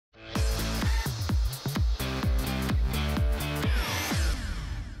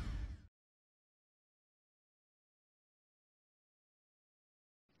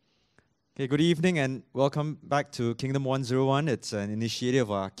Okay, good evening and welcome back to KINGDOM101. It's an initiative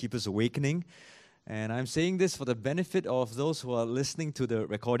of Archippus Awakening. And I'm saying this for the benefit of those who are listening to the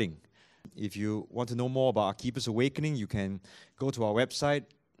recording. If you want to know more about Archippus Awakening, you can go to our website,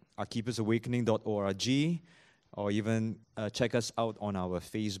 archippusawakening.org, or even check us out on our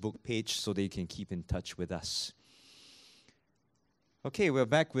Facebook page so that you can keep in touch with us. Okay, we're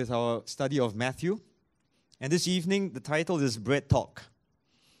back with our study of Matthew. And this evening, the title is Bread Talk.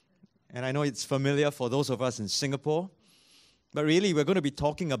 And I know it's familiar for those of us in Singapore, but really we're going to be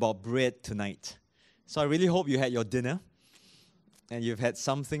talking about bread tonight. So I really hope you had your dinner and you've had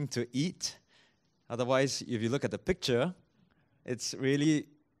something to eat. Otherwise, if you look at the picture, it's really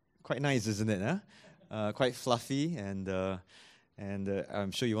quite nice, isn't it? Huh? Quite fluffy, and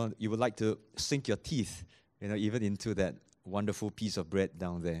I'm sure you would like to sink your teeth, even into that wonderful piece of bread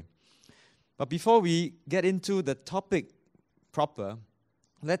down there. But before we get into the topic proper,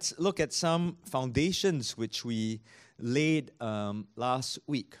 let's look at some foundations which we laid last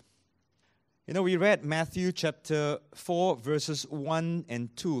week. We read Matthew chapter 4, verses 1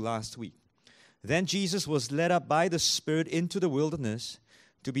 and 2 last week. Then Jesus was led up by the Spirit into the wilderness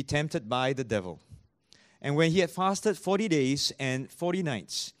to be tempted by the devil. And when he had fasted 40 days and 40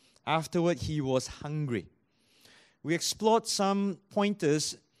 nights, afterward he was hungry. We explored some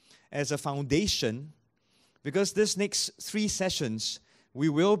pointers as a foundation because this next 3 sessions we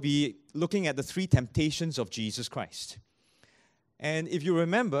will be looking at the 3 temptations of Jesus Christ. And if you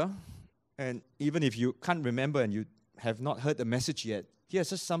remember, and even if you can't remember and you have not heard the message yet,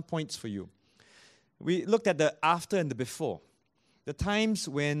 here's just some points for you. We looked at the after and the before, the times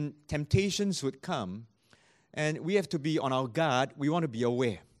when temptations would come, and we have to be on our guard. We want to be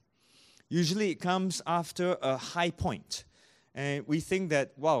aware. Usually it comes after a high point, and we think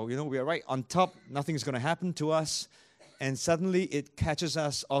that, wow, we are right on top, nothing's going to happen to us, and suddenly it catches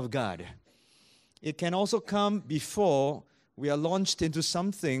us off guard. It can also come before we are launched into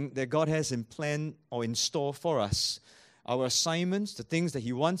something that God has in plan or in store for us. Our assignments, the things that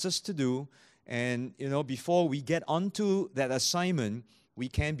He wants us to do, and before we get onto that assignment, we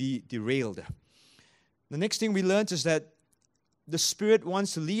can be derailed. The next thing we learned is that the Spirit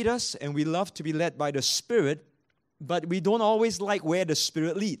wants to lead us, and we love to be led by the Spirit, but we don't always like where the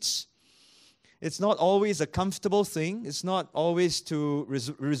Spirit leads. It's not always a comfortable thing. It's not always to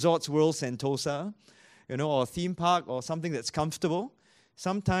Resorts World Sentosa, or a theme park or something that's comfortable.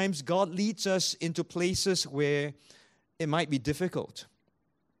 Sometimes God leads us into places where it might be difficult.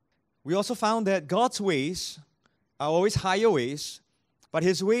 We also found that God's ways are always higher ways, but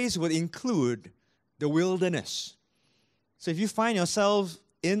His ways would include the wilderness. So if you find yourself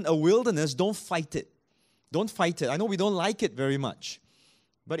in a wilderness, don't fight it. Don't fight it. I know we don't like it very much.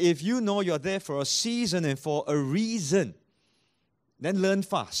 But if you know you're there for a season and for a reason, then learn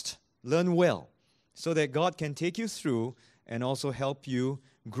fast, learn well, so that God can take you through and also help you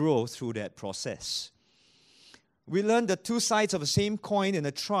grow through that process. We learned the 2 sides of the same coin in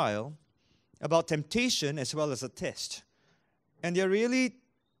a trial about temptation as well as a test. And they're really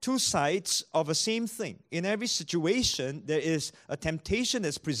 2 sides of the same thing. In every situation, there is a temptation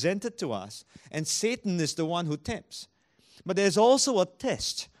that's presented to us, and Satan is the one who tempts. But there's also a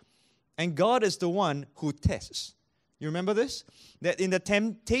test, and God is the one who tests. You remember this? That in the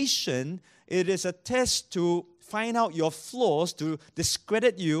temptation, it is a test to find out your flaws, to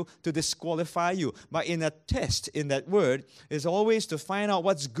discredit you, to disqualify you. But in a test, in that word, is always to find out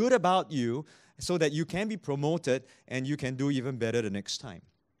what's good about you so that you can be promoted and you can do even better the next time.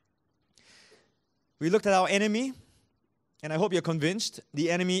 We looked at our enemy, and I hope you're convinced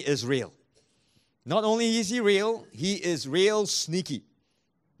the enemy is real. Not only is he is real sneaky.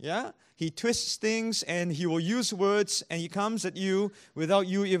 Yeah? He twists things and he will use words and he comes at you without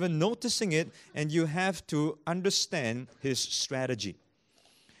you even noticing it, and you have to understand his strategy.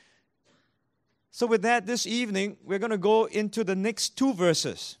 So with that, this evening, we're going to go into the next 2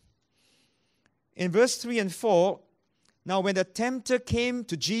 verses. In verse 3 and 4, now when the tempter came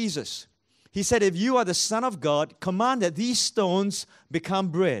to Jesus, he said, "If you are the Son of God, command that these stones become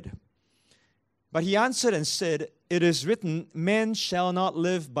bread." But he answered and said, "It is written, man shall not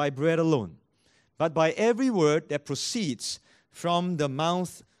live by bread alone, but by every word that proceeds from the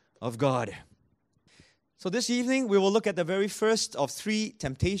mouth of God." So this evening, we will look at the very first of 3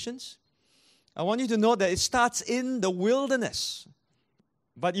 temptations. I want you to know that it starts in the wilderness,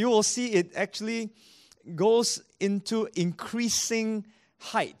 but you will see it actually goes into increasing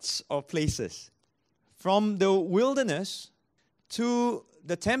heights or places. From the wilderness to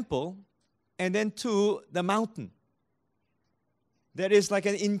the temple, and then to the mountain. There is like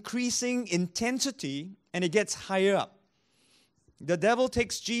an increasing intensity, and it gets higher up. The devil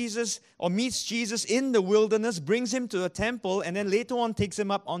takes Jesus or meets Jesus in the wilderness, brings him to a temple, and then later on takes him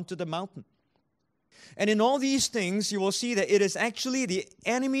up onto the mountain. And in all these things, you will see that it is actually the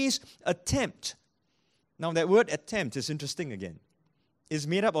enemy's attempt. Now, that word attempt is interesting again. It's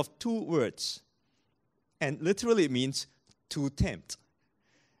made up of two words. And literally it means to tempt.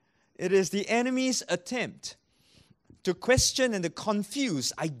 It is the enemy's attempt to question and to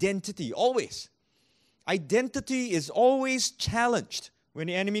confuse identity, always. Identity is always challenged when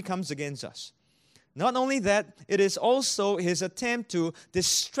the enemy comes against us. Not only that, it is also his attempt to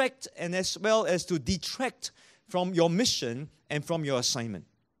distract and as well as to detract from your mission and from your assignment.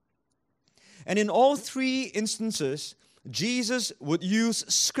 And in all three instances, Jesus would use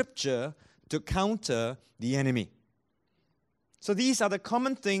Scripture to counter the enemy. So these are the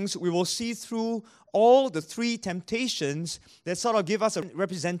common things we will see through all the three temptations that sort of give us a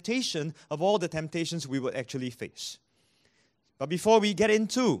representation of all the temptations we would actually face. But before we get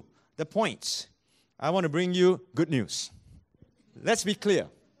into the points, I want to bring you good news. Let's be clear.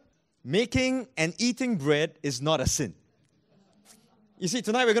 Making and eating bread is not a sin. You see,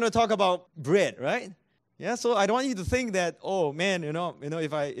 tonight we're going to talk about bread, right? Yeah, so I don't want you to think that, oh man,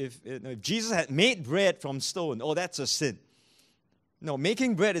 if Jesus had made bread from stone, oh, that's a sin. No,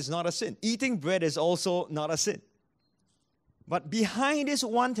 making bread is not a sin. Eating bread is also not a sin. But behind this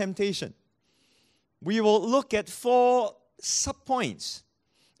one temptation, we will look at 4 subpoints.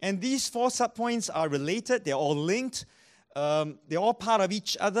 And these 4 subpoints are related. They're all linked. They're all part of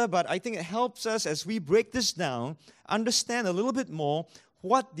each other. But I think it helps us as we break this down, understand a little bit more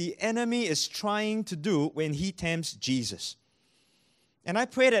what the enemy is trying to do when he tempts Jesus. And I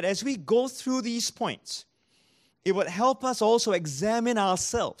pray that as we go through these points, it would help us also examine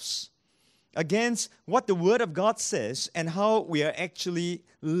ourselves against what the Word of God says and how we are actually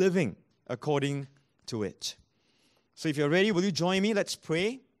living according to it. So if you're ready, will you join me? Let's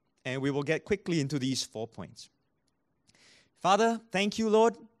pray, and we will get quickly into these 4 points. Father, thank you,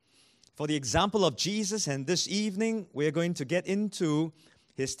 Lord, for the example of Jesus, and this evening we're going to get into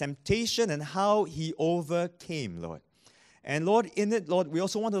his temptation and how he overcame, Lord. And Lord, in it, Lord, we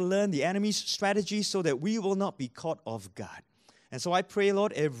also want to learn the enemy's strategy so that we will not be caught off guard. And so I pray,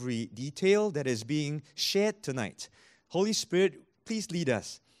 Lord, every detail that is being shared tonight, Holy Spirit, please lead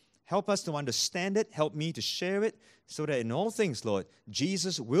us. Help us to understand it. Help me to share it so that in all things, Lord,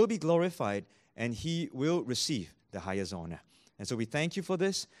 Jesus will be glorified and he will receive the highest honor. And so we thank you for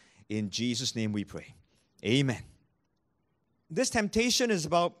this. In Jesus' name we pray. Amen. This temptation is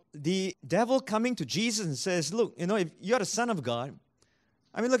about the devil coming to Jesus and says, look, if you're the Son of God,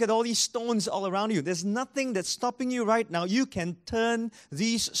 look at all these stones all around you. There's nothing that's stopping you right now. You can turn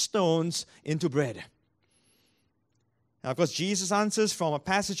these stones into bread. Now, of course, Jesus answers from a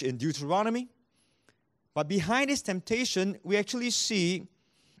passage in Deuteronomy. But behind this temptation, we actually see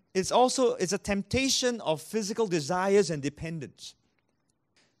it's a temptation of physical desires and dependence.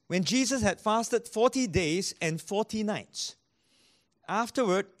 When Jesus had fasted 40 days and 40 nights,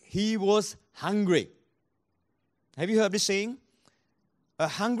 afterward, he was hungry. Have you heard this saying? A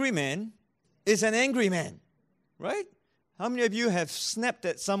hungry man is an angry man, right? How many of you have snapped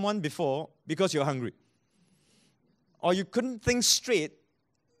at someone before because you're hungry? Or you couldn't think straight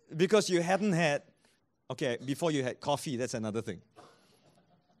because you hadn't had, before you had coffee, that's another thing.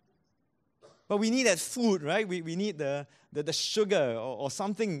 But we need that food, right? We need the sugar or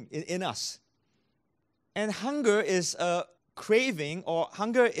something in us. And hunger is a craving, or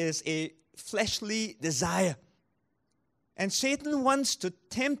hunger is a fleshly desire. And Satan wants to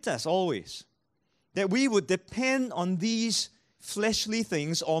tempt us always that we would depend on these fleshly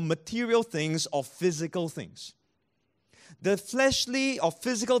things or material things or physical things. The fleshly or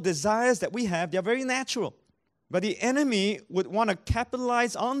physical desires that we have, they're very natural. But the enemy would want to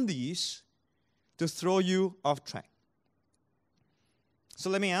capitalize on these to throw you off track. So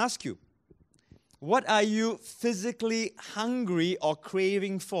let me ask you, what are you physically hungry or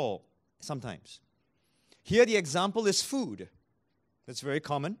craving for sometimes? Here the example is food. That's very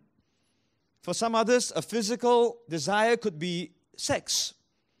common. For some others, a physical desire could be sex.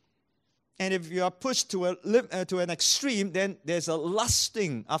 And if you are pushed to an extreme, then there's a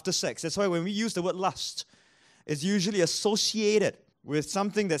lusting after sex. That's why when we use the word lust, it's usually associated with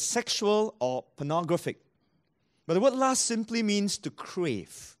something that's sexual or pornographic. But the word lust simply means to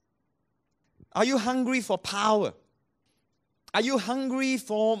crave. Are you hungry for power? Are you hungry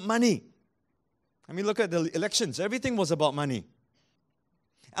for money? Look at the elections. Everything was about money.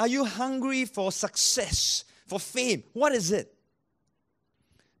 Are you hungry for success, for fame? What is it?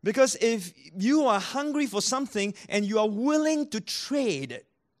 Because if you are hungry for something and you are willing to trade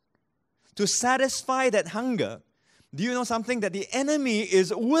to satisfy that hunger, Do you know something? That the enemy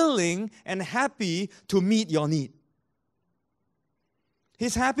is willing and happy to meet your need.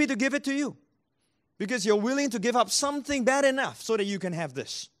 He's happy to give it to you because you're willing to give up something bad enough so that you can have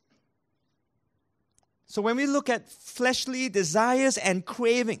this. So when we look at fleshly desires and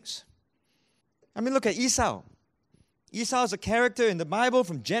cravings, look at Esau. Esau is a character in the Bible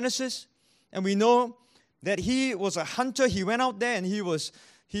from Genesis, and we know that he was a hunter. He went out there and he was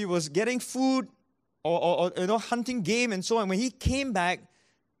getting food or hunting game and so on. When he came back,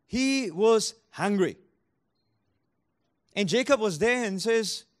 he was hungry. And Jacob was there and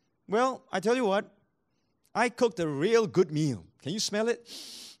says, well, I tell you what, I cooked a real good meal. Can you smell it?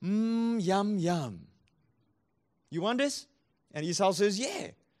 Yum, yum. You want this? And Esau says,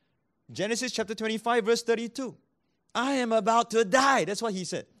 yeah. Genesis chapter 25, verse 32. I am about to die. That's what he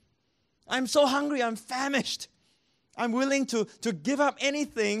said. I'm so hungry, I'm famished. I'm willing to give up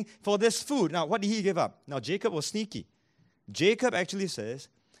anything for this food. Now, what did he give up? Now, Jacob was sneaky. Jacob actually says,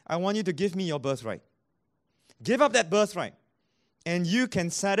 I want you to give me your birthright. Give up that birthright, and you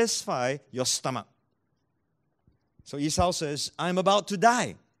can satisfy your stomach. So Esau says, I'm about to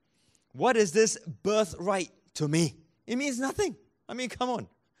die. What is this birthright to me? It means nothing. Come on.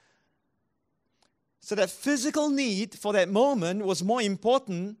 So that physical need for that moment was more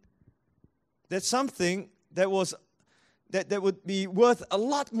important than something that would be worth a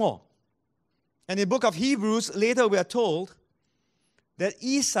lot more. And in the book of Hebrews, later we are told that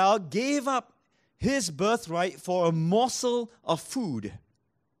Esau gave up his birthright for a morsel of food.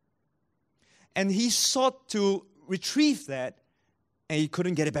 And he sought to retrieve that, and he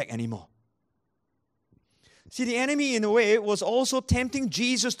couldn't get it back anymore. See, the enemy, in a way, was also tempting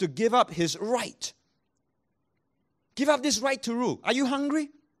Jesus to give up his right. Give up this right to rule. Are you hungry?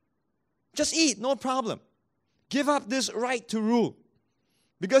 Just eat, no problem. Give up this right to rule.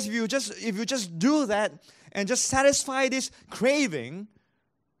 Because if you just do that and just satisfy this craving,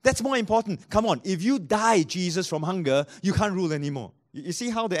 that's more important. Come on, if you die, Jesus, from hunger, you can't rule anymore. You see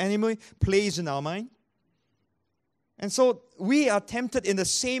how the enemy plays in our mind? And so we are tempted in the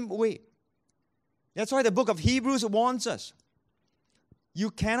same way. That's why the book of Hebrews warns us.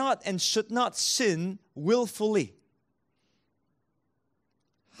 You cannot and should not sin willfully.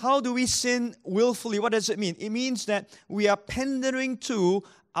 How do we sin willfully? What does it mean? It means that we are pandering to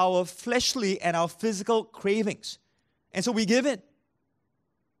our fleshly and our physical cravings. And so we give in.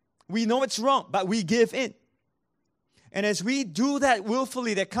 We know it's wrong, but we give in. And as we do that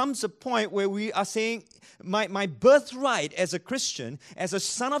willfully, there comes a point where we are saying, my birthright as a Christian, as a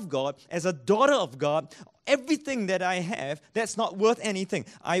son of God, as a daughter of God, everything that I have, that's not worth anything.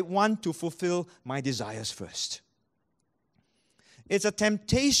 I want to fulfill my desires first. It's a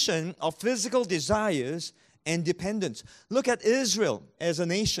temptation of physical desires and dependence. Look at Israel as a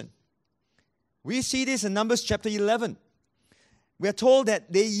nation. We see this in Numbers chapter 11. We are told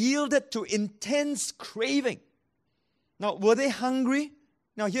that they yielded to intense craving. Now, were they hungry?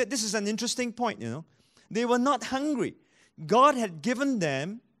 Now, here, this is an interesting point, They were not hungry. God had given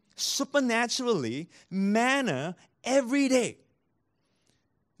them supernaturally manna every day.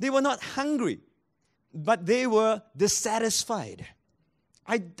 They were not hungry, but they were dissatisfied.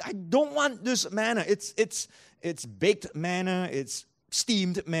 I don't want this manna. It's baked manna, it's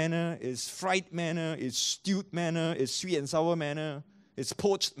steamed manna, it's fried manna, it's stewed manna, it's sweet and sour manna, it's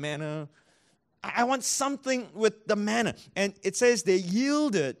poached manna. I want something with the manna. And it says they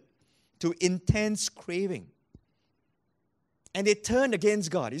yielded to intense craving. And they turned against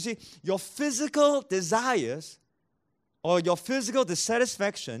God. You see, your physical desires or your physical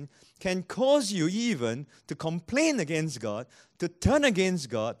dissatisfaction can cause you even to complain against God, to turn against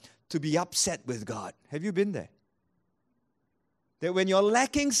God, to be upset with God. Have you been there? That when you're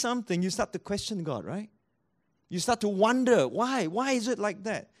lacking something, you start to question God, right? You start to wonder, why? Why is it like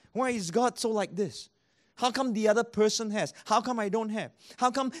that? Why is God so like this? How come the other person has? How come I don't have?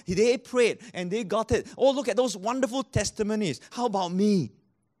 How come they prayed and they got it? Oh, look at those wonderful testimonies. How about me?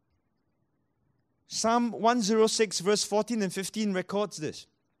 Psalm 106 verse 14 and 15 records this.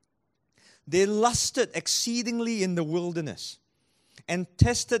 They lusted exceedingly in the wilderness and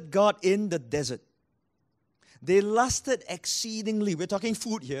tested God in the desert. They lusted exceedingly. We're talking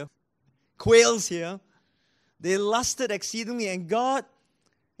food here. Quails here. They lusted exceedingly, and God,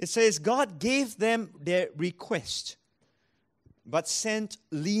 it says, God gave them their request, but sent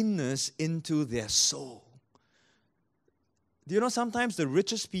leanness into their soul. Do you know sometimes the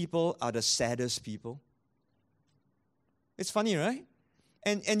richest people are the saddest people? It's funny, right?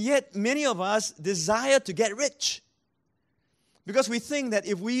 And yet many of us desire to get rich. Because we think that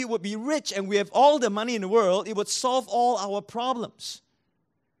if we would be rich and we have all the money in the world, it would solve all our problems.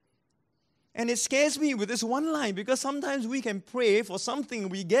 And it scares me with this one line, because sometimes we can pray for something,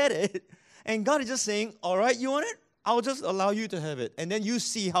 we get it, and God is just saying, all right, you want it? I'll just allow you to have it. And then you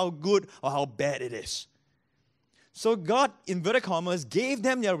see how good or how bad it is. So God, inverted commas, gave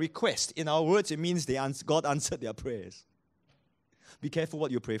them their request. In our words, it means God answered their prayers. Be careful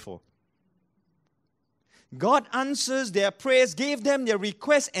what you pray for. God answers their prayers, gave them their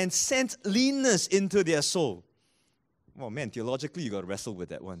request, and sent leanness into their soul. Well, man, theologically, you got to wrestle with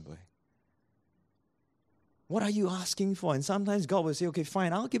that one, boy. What are you asking for? And sometimes God will say, okay,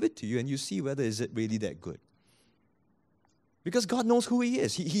 fine, I'll give it to you, and you see whether is it really that good. Because God knows who He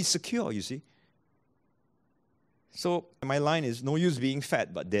is. He's secure, you see. So my line is, no use being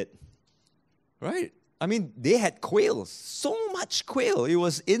fat but dead. Right? I mean, they had quail, so much quail. It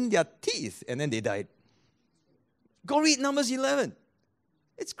was in their teeth, and then they died. Go read Numbers 11.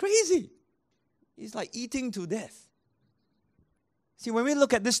 It's crazy. It's like eating to death. See, when we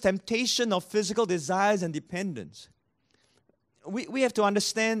look at this temptation of physical desires and dependence, we have to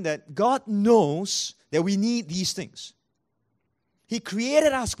understand that God knows that we need these things. He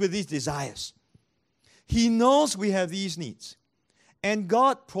created us with these desires. He knows we have these needs. And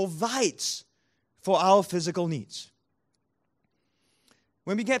God provides for our physical needs.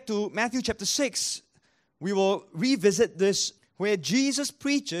 When we get to Matthew chapter 6, we will revisit this, where Jesus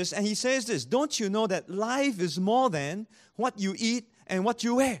preaches and He says this, don't you know that life is more than what you eat and what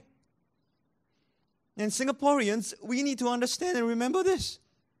you wear? And Singaporeans, we need to understand and remember this.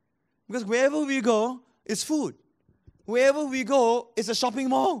 Because wherever we go, it's food. Wherever we go, it's a shopping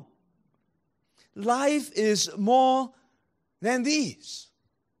mall. Life is more than these.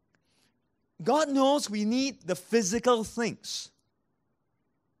 God knows we need the physical things.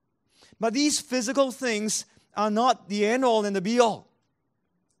 But these physical things are not the end-all and the be-all.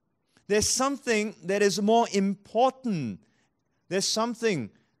 There's something that is more important. There's something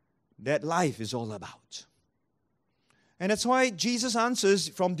that life is all about. And that's why Jesus answers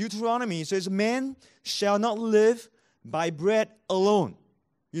from Deuteronomy. He says, man shall not live by bread alone.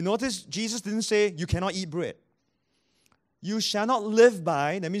 You notice Jesus didn't say you cannot eat bread. You shall not live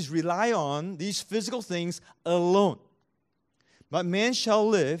by, that means rely on these physical things alone. But man shall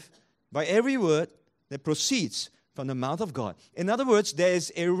live by every word that proceeds from the mouth of God. In other words, there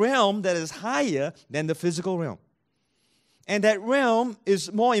is a realm that is higher than the physical realm. And that realm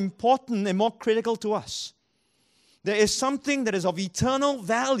is more important and more critical to us. There is something that is of eternal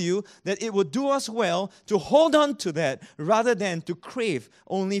value that it would do us well to hold on to that rather than to crave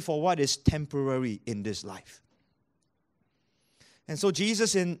only for what is temporary in this life. And so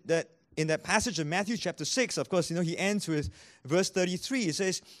Jesus in that passage of Matthew chapter 6, of course, he ends with verse 33. He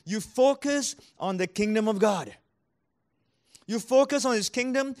says, you focus on the kingdom of God. You focus on His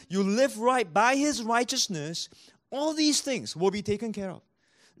kingdom, you live right by His righteousness, all these things will be taken care of.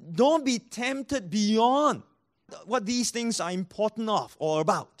 Don't be tempted beyond what these things are important of or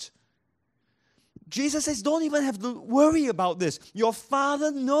about. Jesus says, don't even have to worry about this. Your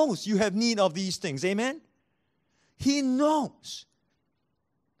Father knows you have need of these things. Amen? He knows.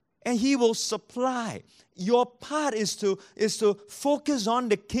 And He will supply. Your part is to focus on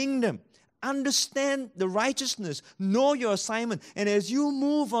the kingdom. Understand the righteousness. Know your assignment. And as you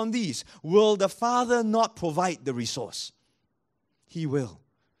move on these, will the Father not provide the resource? He will.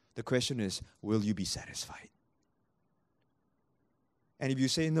 The question is, will you be satisfied? And if you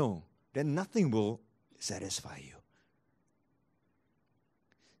say no, then nothing will satisfy you.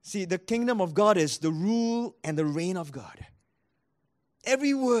 See, the kingdom of God is the rule and the reign of God.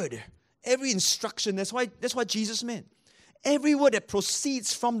 Every word, every instruction, that's what Jesus meant. Every word that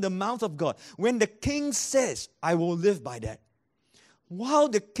proceeds from the mouth of God. When the king says, I will live by that. While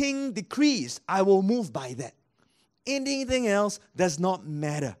the king decrees, I will move by that. Anything else does not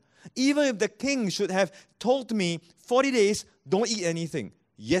matter. Even if the king should have told me, 40 days, don't eat anything.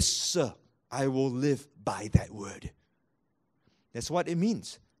 Yes, sir, I will live by that word. That's what it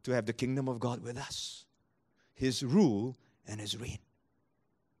means to have the kingdom of God with us. His rule and His reign.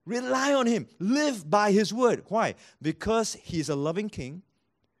 Rely on Him. Live by His word. Why? Because He's a loving king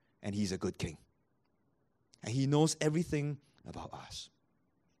and He's a good king. And He knows everything about us.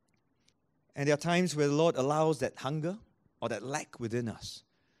 And there are times where the Lord allows that hunger or that lack within us.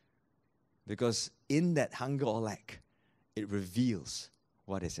 Because in that hunger or lack, it reveals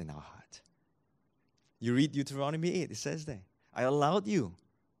what is in our heart. You read Deuteronomy 8, it says there, I allowed you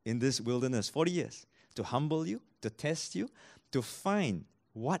in this wilderness 40 years to humble you, to test you, to find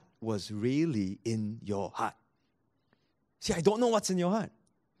what was really in your heart. See, I don't know what's in your heart.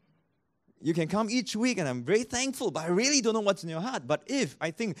 You can come each week and I'm very thankful, but I really don't know what's in your heart. But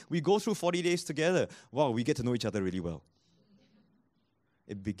I think we go through 40 days together, wow, we get to know each other really well.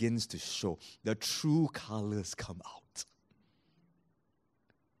 it begins to show. The true colors come out.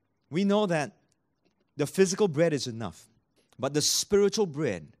 We know that the physical bread is enough, but the spiritual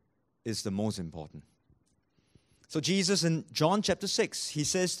bread is the most important. So Jesus in John chapter 6, he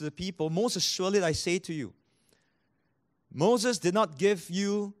says to the people, most assuredly I say to you, Moses did not give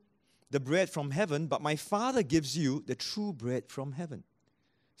you the bread from heaven, but my Father gives you the true bread from heaven.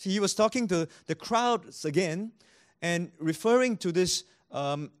 See, he was talking to the crowds again and referring to this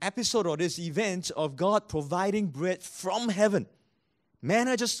episode or this event of God providing bread from heaven.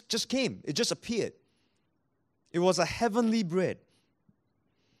 Manna just came. It just appeared. It was a heavenly bread.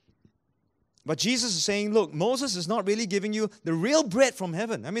 But Jesus is saying, look, Moses is not really giving you the real bread from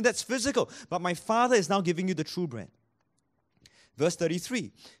heaven. I mean, that's physical. But my Father is now giving you the true bread. Verse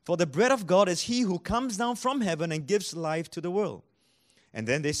 33, for the bread of God is he who comes down from heaven and gives life to the world. And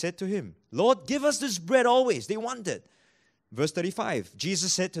then they said to him, Lord, give us this bread always. They wanted. Verse 35,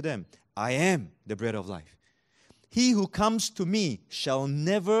 Jesus said to them, I am the bread of life. He who comes to me shall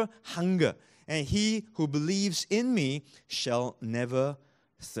never hunger, and he who believes in me shall never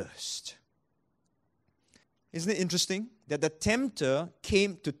thirst. Isn't it interesting that the tempter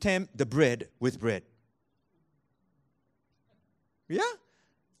came to tempt the bread with bread? Yeah?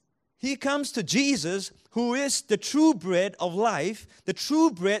 He comes to Jesus, who is the true bread of life, the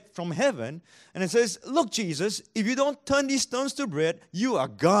true bread from heaven, and it says, look, Jesus, if you don't turn these stones to bread, you are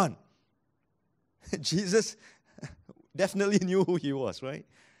gone. Jesus definitely knew who he was, right?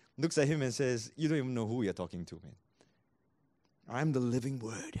 Looks at him and says, you don't even know who you're talking to, man. I'm the living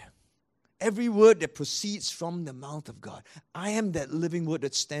word. Every word that proceeds from the mouth of God. I am that living word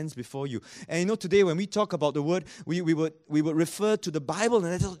that stands before you. And you know, today when we talk about the word, we would refer to the Bible,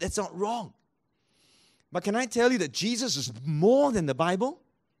 and that's not wrong. But can I tell you that Jesus is more than the Bible?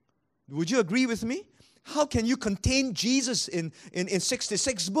 Would you agree with me? How can you contain Jesus in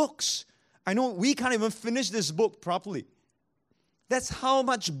 66 books? I know we can't even finish this book properly. That's how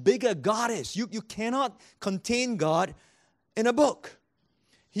much bigger God is. You cannot contain God in a book.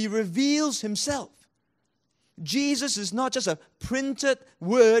 He reveals himself. Jesus is not just a printed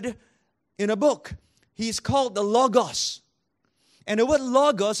word in a book. He's called the Logos. And the word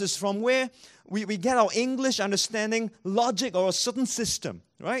Logos is from where we get our English understanding, logic, or a certain system,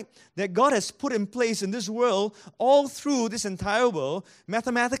 right? That God has put in place in this world, all through this entire world,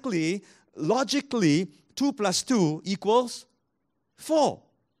 mathematically, logically, 2 plus 2 equals 4.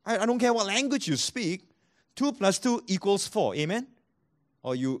 I don't care what language you speak, 2 plus 2 equals 4. Amen?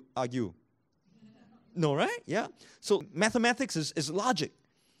 Or you argue? No, right? Yeah. So mathematics is logic.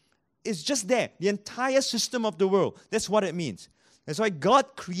 It's just there. The entire system of the world. That's what it means. That's why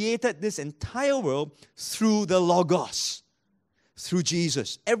God created this entire world through the Logos, through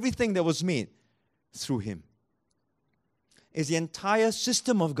Jesus. Everything that was made through him. It's the entire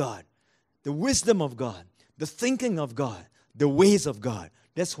system of God, the wisdom of God, the thinking of God, the ways of God.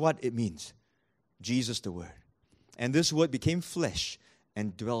 That's what it means. Jesus the Word. And this Word became flesh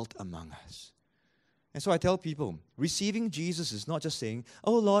and dwelt among us. And so I tell people, receiving Jesus is not just saying,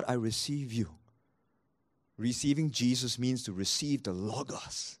 oh Lord, I receive you. Receiving Jesus means to receive the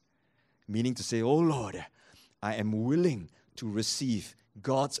Logos, meaning to say, oh Lord, I am willing to receive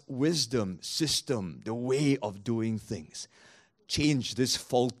God's wisdom, system, the way of doing things. Change this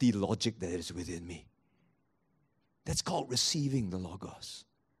faulty logic that is within me. That's called receiving the Logos.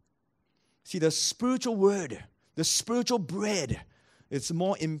 See, the spiritual word, the spiritual bread, it's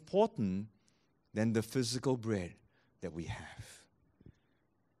more important than the physical bread that we have.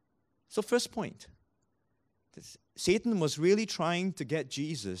 So first point, Satan was really trying to get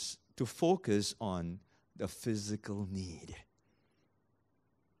Jesus to focus on the physical need.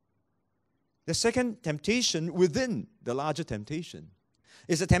 The second temptation within the larger temptation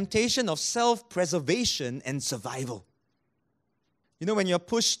is a temptation of self-preservation and survival. You know, when you're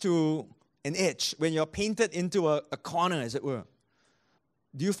pushed to an edge, when you're painted into a corner, as it were,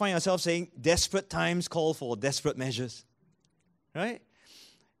 do you find yourself saying, desperate times call for desperate measures? Right?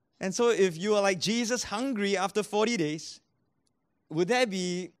 And so if you are like Jesus, hungry after 40 days, would there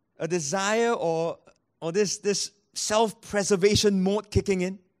be a desire or this self-preservation mode kicking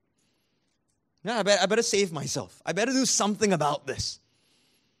in? No, I better save myself. I better do something about this.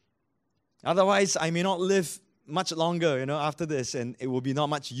 Otherwise, I may not live much longer, after this, and it will be not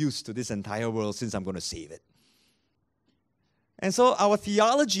much use to this entire world since I'm going to save it. And so our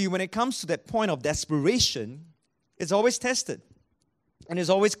theology, when it comes to that point of desperation, is always tested and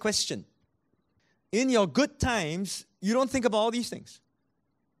is always questioned. In your good times, you don't think about all these things.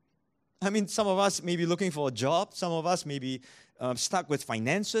 I mean, some of us may be looking for a job. Some of us may be stuck with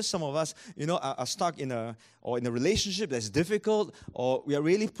finances. Some of us, are stuck in a relationship that's difficult, or we are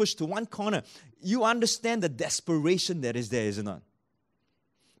really pushed to one corner. You understand the desperation that is there, isn't it?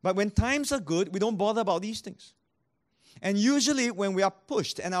 But when times are good, we don't bother about these things. And usually when we are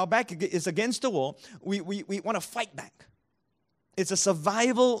pushed and our back is against the wall, we want to fight back. It's a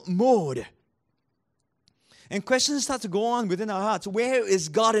survival mode. And questions start to go on within our hearts. Where is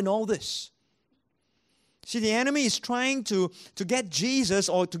God in all this? See, the enemy is trying to get Jesus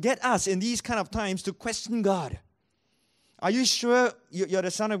or to get us in these kind of times to question God. Are you sure you're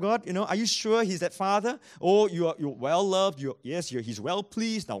the Son of God? Are you sure He's that Father? Oh, you're well loved. He's well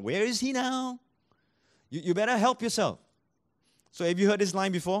pleased. Now, where is He now? You better help yourself. So, have you heard this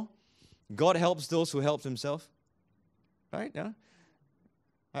line before? God helps those who help Himself. Right? Yeah.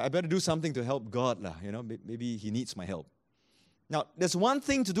 I better do something to help God, lah. Maybe He needs my help. Now, there's one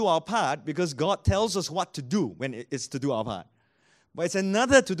thing to do our part because God tells us what to do when it's to do our part. But it's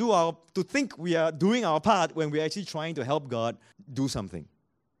another to think we are doing our part when we're actually trying to help God do something.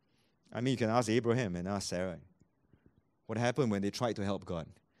 I mean, you can ask Abraham and ask Sarah. What happened when they tried to help God?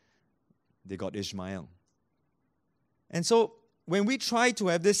 They got Ishmael. And so, when we try to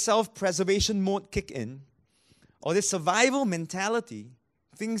have this self-preservation mode kick in, or this survival mentality,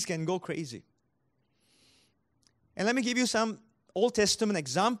 things can go crazy. And let me give you some Old Testament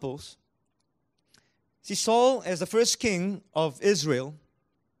examples. See, Saul, as the first king of Israel,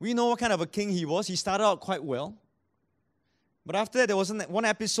 we know what kind of a king he was. He started out quite well. But after that, there was one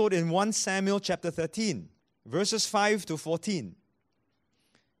episode in 1 Samuel chapter 13, verses 5 to 14.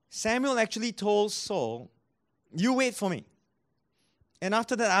 Samuel actually told Saul, you wait for me. And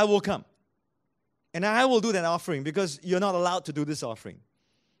after that, I will come. And I will do that offering because you're not allowed to do this offering.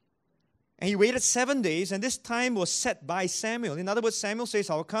 And he waited 7 days, and this time was set by Samuel. In other words, Samuel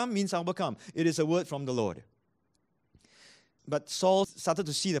says, I will come, means I will come. It is a word from the Lord. But Saul started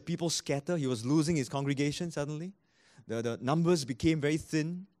to see the people scatter. He was losing his congregation suddenly. The numbers became very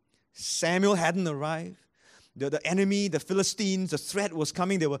thin. Samuel hadn't arrived. The enemy, the Philistines, the threat was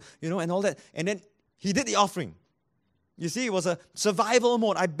coming. They were, and all that. And then he did the offering. You see, it was a survival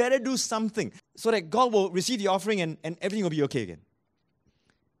mode. I better do something so that God will receive the offering and everything will be okay again.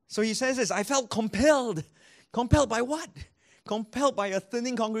 So he says this, I felt compelled. Compelled by what? Compelled by a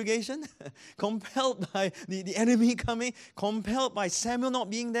thinning congregation? Compelled by the enemy coming? Compelled by Samuel not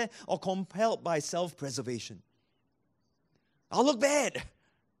being there? Or compelled by self-preservation? I'll look bad.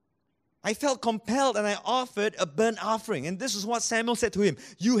 I felt compelled and I offered a burnt offering. And this is what Samuel said to him.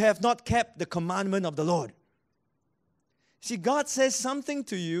 You have not kept the commandment of the Lord. See, God says something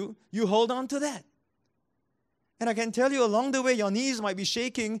to you, you hold on to that. And I can tell you along the way, your knees might be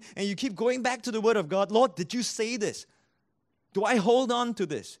shaking and you keep going back to the Word of God. Lord, did you say this? Do I hold on to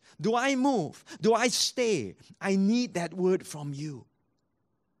this? Do I move? Do I stay? I need that word from you.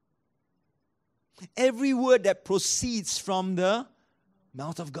 Every word that proceeds from the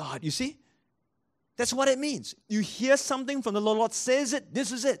mouth of God. You see? That's what it means. You hear something from the Lord. Lord says it.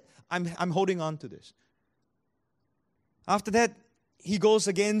 This is it. I'm holding on to this. After that, he goes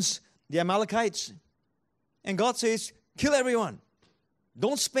against the Amalekites. And God says, kill everyone.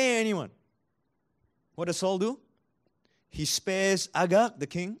 Don't spare anyone. What does Saul do? He spares Agag, the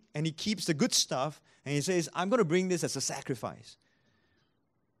king, and he keeps the good stuff. And he says, I'm going to bring this as a sacrifice.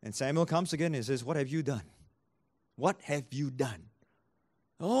 And Samuel comes again and he says, what have you done? What have you done?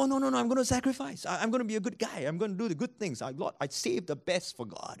 Oh, no, I'm going to sacrifice. I'm going to be a good guy. I'm going to do the good things. Lord, I saved the best for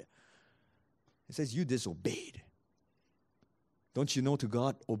God. He says, you disobeyed. Don't you know to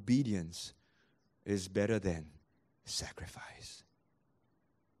God, obedience is better than sacrifice.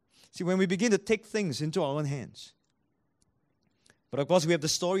 See, when we begin to take things into our own hands, but of course we have the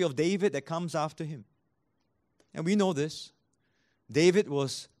story of David that comes after him. And we know this. David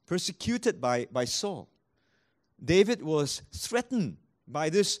was persecuted by Saul. David was threatened by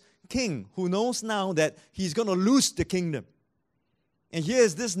this king who knows now that he's going to lose the kingdom. And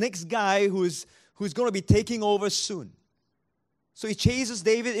here's this next guy who's going to be taking over soon. So he chases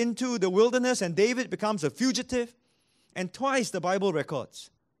David into the wilderness and David becomes a fugitive. And twice the Bible records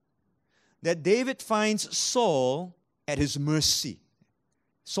that David finds Saul at his mercy.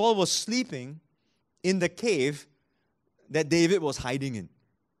 Saul was sleeping in the cave that David was hiding in.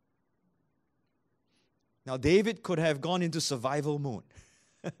 Now David could have gone into survival mode.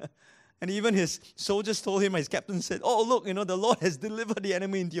 And even his soldiers told him, his captain said, oh look, the Lord has delivered the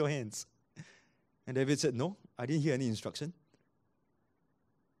enemy into your hands. And David said, no, I didn't hear any instruction.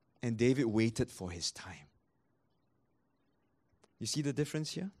 And David waited for his time. You see the difference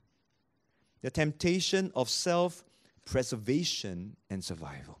here? The temptation of self-preservation and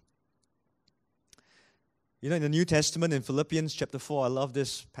survival. You know, in the New Testament, in Philippians chapter 4, I love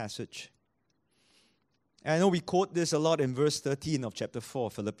this passage. And I know we quote this a lot in verse 13 of chapter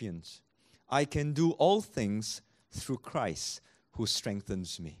 4, Philippians. I can do all things through Christ who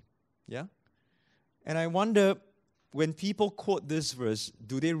strengthens me. Yeah? And I wonder, when people quote this verse,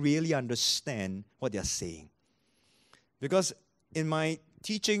 do they really understand what they're saying? Because in my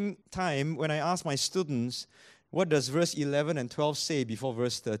teaching time, when I ask my students, what does verse 11 and 12 say before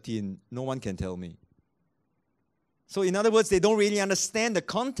verse 13? No one can tell me. So in other words, they don't really understand the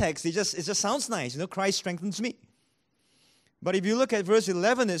context. It just sounds nice. You know, Christ strengthens me. But if you look at verse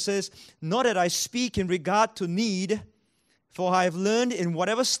 11, it says, not that I speak in regard to need, for I have learned in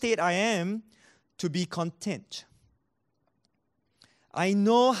whatever state I am to be content. I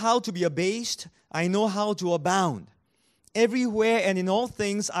know how to be abased. I know how to abound. Everywhere and in all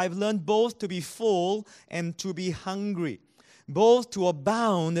things, I've learned both to be full and to be hungry, both to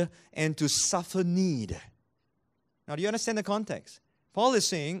abound and to suffer need. Now, do you understand the context? Paul is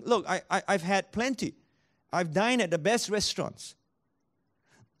saying, look, I've had plenty. I've dined at the best restaurants.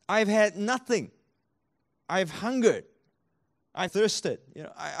 I've had nothing. I've hungered. I've thirsted. You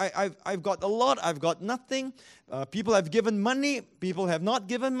know, I've got a lot. I've got nothing. People have given money. People have not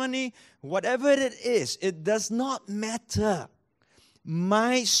given money. Whatever it is, it does not matter.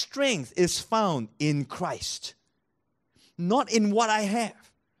 My strength is found in Christ, not in what I have.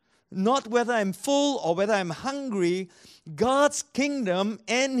 Not whether I'm full or whether I'm hungry. God's kingdom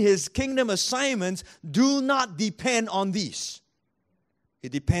and His kingdom assignments do not depend on these.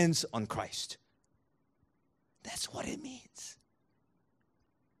 It depends on Christ. That's what it means.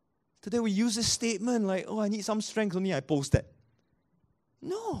 Today we use this statement like, oh, I need some strength only, I post that.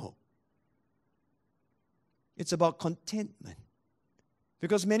 No. It's about contentment.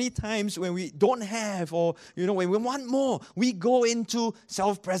 Because many times when we don't have or, when we want more, we go into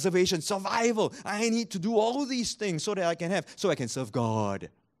self-preservation, survival. I need to do all these things so that I can have, so I can serve God.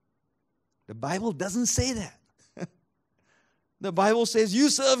 The Bible doesn't say that. The Bible says you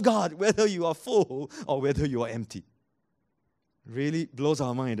serve God whether you are full or whether you are empty. Really blows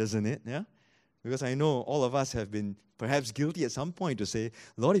our mind, doesn't it? Yeah? Because I know all of us have been perhaps guilty at some point to say,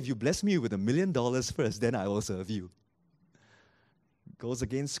 Lord, if you bless me with $1 million first, then I will serve you. Goes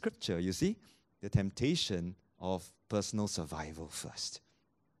against Scripture, you see? The temptation of personal survival first.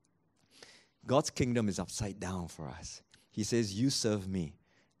 God's kingdom is upside down for us. He says, you serve me,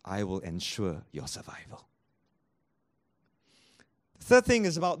 I will ensure your survival. The third thing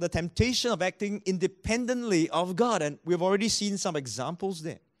is about the temptation of acting independently of God, and we've already seen some examples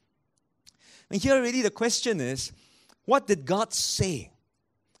there. And here really the question is, what did God say?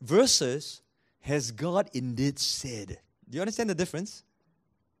 Versus, has God indeed said? Do you understand the difference?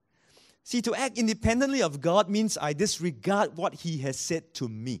 See, to act independently of God means I disregard what He has said to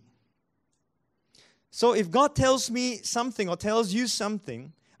me. So if God tells me something or tells you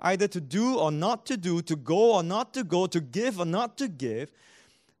something, either to do or not to do, to go or not to go, to give or not to give,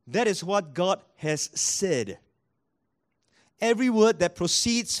 that is what God has said. Every word that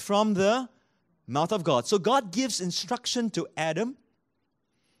proceeds from the mouth of God. So God gives instruction to Adam,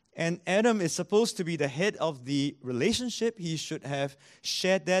 and Adam is supposed to be the head of the relationship. He should have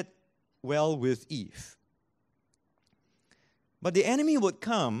shared that well with Eve. But the enemy would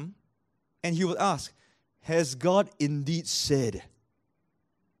come and he would ask, has God indeed said?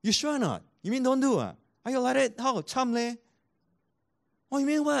 You sure or not? You mean don't do? Are you like that? How? Cham leh? Oh, you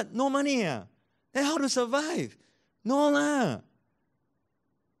mean what? No money? Then how to survive? No lah.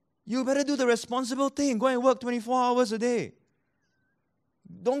 You better do the responsible thing. Go and work 24 hours a day.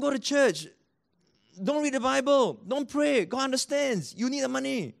 Don't go to church. Don't read the Bible. Don't pray. God understands. You need the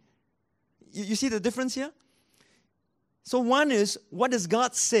money. You see the difference here? So one is, what does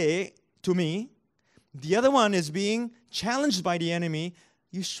God say to me? The other one is being challenged by the enemy.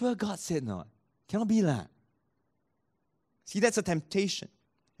 You sure God said not? Cannot be that. See, that's a temptation.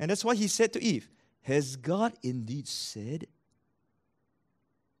 And that's why He said to Eve, has God indeed said?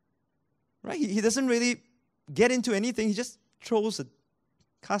 Right? He doesn't really get into anything. He just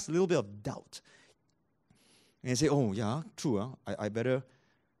casts a little bit of doubt. And say, oh, yeah, true. I better.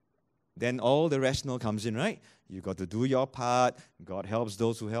 Then all the rational comes in, right? You got to do your part. God helps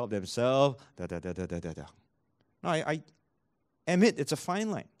those who help themselves. No, I admit it's a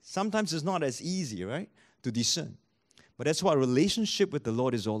fine line. Sometimes it's not as easy, right, to discern. But that's what a relationship with the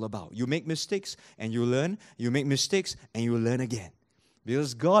Lord is all about. You make mistakes and you learn. You make mistakes and you learn again.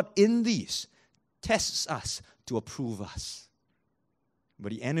 Because God in these tests us to approve us.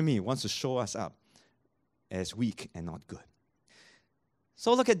 But the enemy wants to show us up as weak and not good.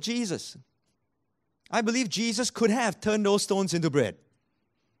 So look at Jesus. I believe Jesus could have turned those stones into bread.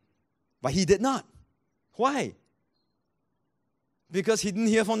 But He did not. Why? Because he didn't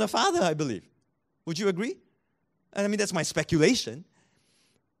hear from the Father, I believe. Would you agree? I mean, that's my speculation.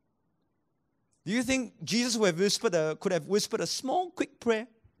 Do you think Jesus could have whispered a small, quick prayer?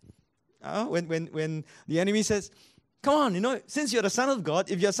 When the enemy says, come on, since you're the Son of God,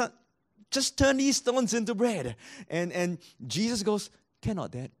 if you're son, just turn these stones into bread. And Jesus goes,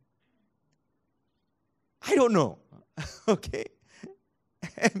 cannot that? I don't know. Okay?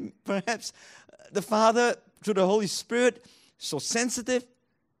 And perhaps the Father, through the Holy Spirit, so sensitive?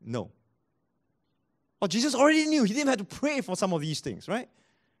 No. Or Jesus already knew. He didn't have to pray for some of these things, right?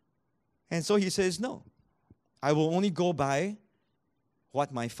 And so he says, no. I will only go by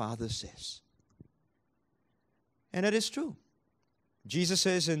what my Father says. And that is true. Jesus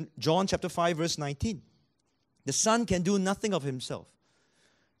says in John chapter 5, verse 19, the Son can do nothing of himself.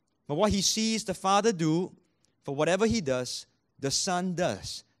 But what he sees the Father do, for whatever he does, the Son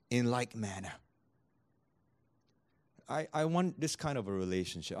does in like manner. I want this kind of a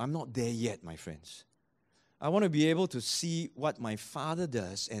relationship. I'm not there yet, my friends. I want to be able to see what my Father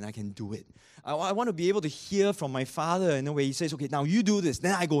does and I can do it. I want to be able to hear from my Father in a way he says, okay, now you do this,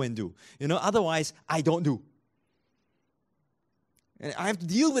 then I go and do. Otherwise, I don't do. And I have to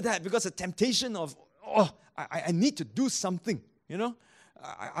deal with that because the temptation of, I need to do something,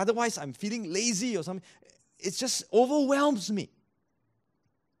 otherwise, I'm feeling lazy or something. It just overwhelms me.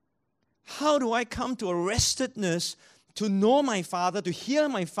 How do I come to a restedness to know my Father, to hear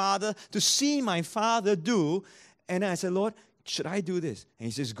my Father, to see my Father do? And then I said, Lord, should I do this? And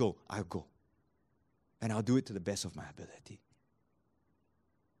he says, go. I'll go. And I'll do it to the best of my ability.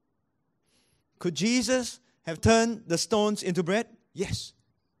 Could Jesus have turned the stones into bread? Yes.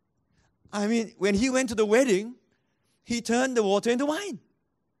 I mean, when he went to the wedding, he turned the water into wine.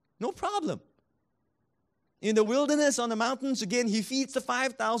 No problem. In the wilderness, on the mountains, again, he feeds the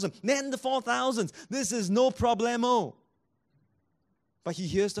 5,000, then the 4,000. This is no problemo. But he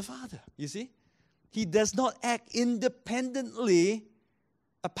hears the Father, you see? He does not act independently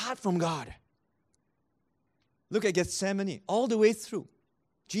apart from God. Look at Gethsemane, all the way through.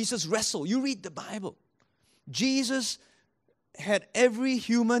 Jesus wrestled. You read the Bible. Jesus had every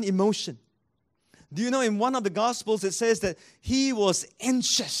human emotion. Do you know in one of the Gospels it says that he was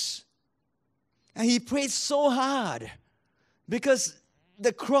anxious. And he prayed so hard because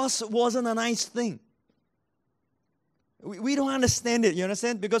the cross wasn't a nice thing. We don't understand it, you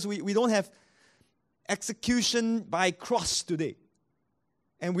understand? Because we don't have execution by cross today.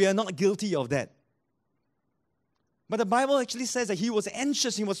 And we are not guilty of that. But the Bible actually says that he was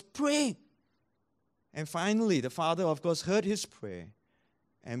anxious, he was praying. And finally, the Father, of course, heard his prayer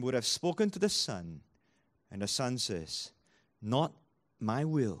and would have spoken to the Son. And the Son says, not my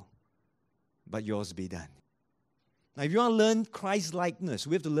will, but yours be done. Now, if you want to learn Christ-likeness,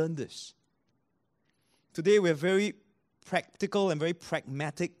 we have to learn this. Today, we're very practical and very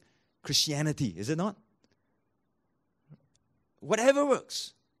pragmatic Christianity, is it not? Whatever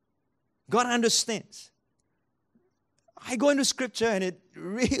works. God understands. I go into Scripture and it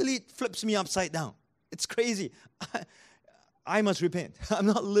really flips me upside down. It's crazy. I must repent. I'm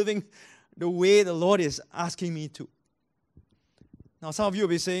not living the way the Lord is asking me to. Now, some of you will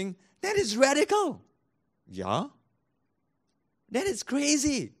be saying, that is radical. Yeah. That is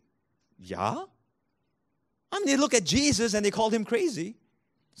crazy. Yeah. I mean, they look at Jesus and they called him crazy.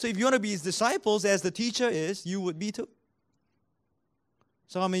 So if you want to be his disciples, as the teacher is, you would be too.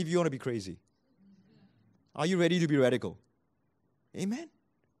 So how many of you want to be crazy? Are you ready to be radical? Amen.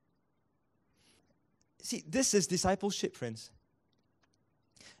 See, this is discipleship, friends.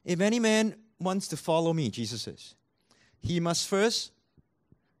 If any man wants to follow me, Jesus says, he must first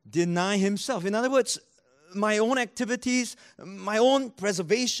deny himself. In other words, my own activities, my own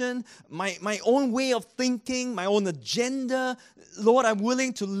preservation, my own way of thinking, my own agenda. Lord, I'm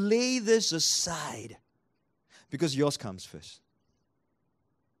willing to lay this aside because yours comes first.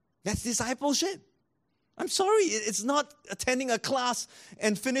 That's discipleship. I'm sorry, it's not attending a class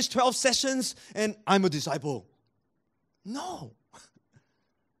and finish 12 sessions and I'm a disciple. No.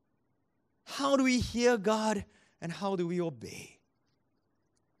 How do we hear God and how do we obey?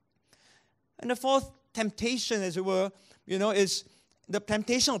 And the fourth temptation, as it were, is the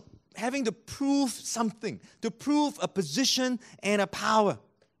temptation of having to prove something, to prove a position and a power.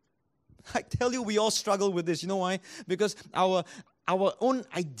 I tell you, we all struggle with this. You know why? Because our own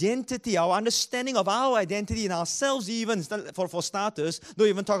identity, our understanding of our identity in ourselves even, for starters, don't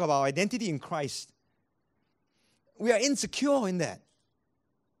even talk about our identity in Christ. We are insecure in that.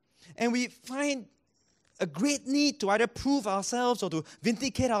 And we find a great need to either prove ourselves or to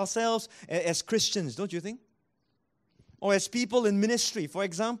vindicate ourselves as Christians, don't you think? Or as people in ministry, for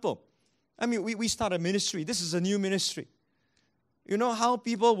example. I mean, we start a ministry. This is a new ministry. You know how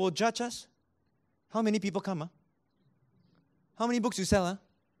people will judge us? How many people come? How many books you sell?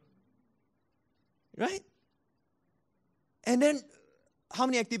 Right? And then, how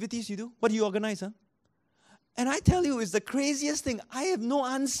many activities you do? What do you organize? And I tell you, it's the craziest thing. I have no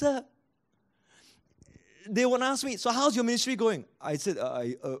answer. They would ask me, so how's your ministry going? I said,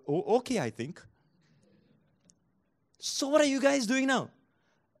 okay, I think. So what are you guys doing now?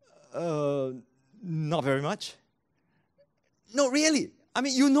 Not very much. No, really. I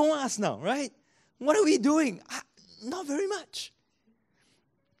mean, you know us now, right? What are we doing? Not very much.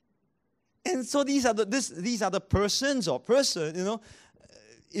 And so these are the persons or person, you know.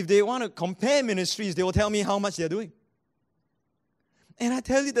 If they want to compare ministries, they will tell me how much they're doing. And I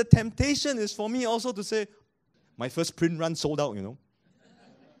tell you, the temptation is for me also to say, my first print run sold out, you know.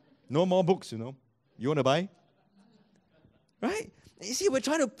 No more books, you know. You want to buy? Right? You see, we're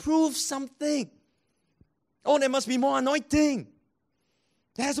trying to prove something. Oh, there must be more anointing.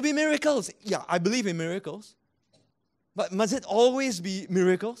 There has to be miracles. Yeah, I believe in miracles. But must it always be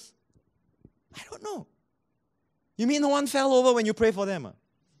miracles? I don't know. You mean no one fell over when you pray for them?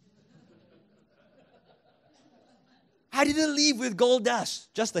 I didn't leave with gold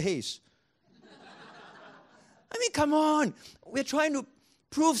dust, just the haze. I mean, come on. We're trying to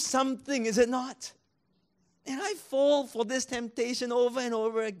prove something, is it not? And I fall for this temptation over and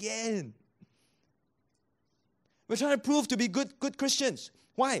over again. We're trying to prove to be good Christians.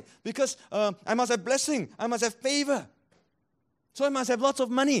 Why? Because I must have blessing. I must have favor. So I must have lots of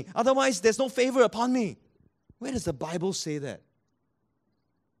money. Otherwise, there's no favor upon me. Where does the Bible say that?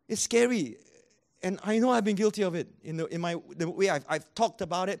 It's scary. And I know I've been guilty of it in the way I've talked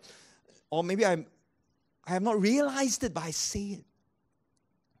about it. Or maybe I have not realized it, but I say it.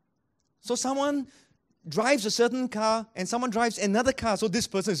 So someone drives a certain car and someone drives another car. So this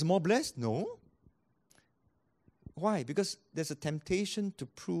person is more blessed? No. Why? Because there's a temptation to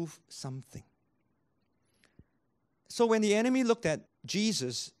prove something. So when the enemy looked at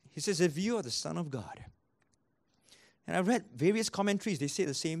Jesus, he says, if you are the Son of God. And I read various commentaries, they say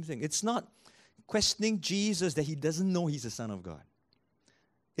the same thing. It's not questioning Jesus that he doesn't know he's the Son of God.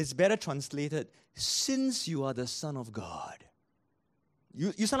 It's better translated, since you are the Son of God.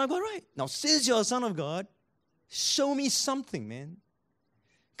 You Son of God, right? Now, since you're a Son of God, show me something, man.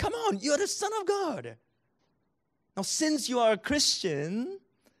 Come on, you're the Son of God. Now, since you are a Christian,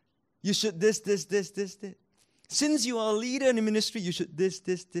 you should this. Since you are a leader in the ministry, you should this.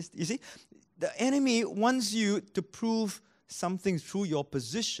 You see, the enemy wants you to prove something through your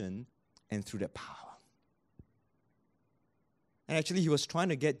position and through the power. And actually, he was trying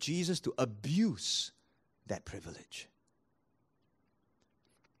to get Jesus to abuse that privilege.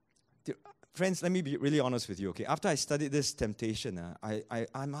 Friends, let me be really honest with you, okay? After I studied this temptation,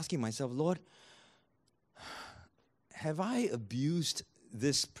 I'm asking myself, Lord, have I abused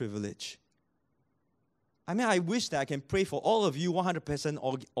this privilege? I mean, I wish that I can pray for all of you 100%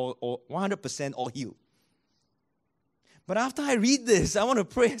 or 100% or healed. But after I read this, I want to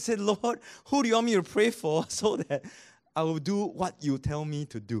pray. I said, Lord, who do you want me to pray for so that I will do what you tell me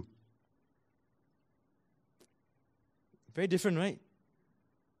to do? Very different, right?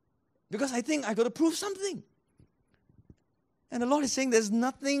 Because I think I got to prove something. And the Lord is saying there's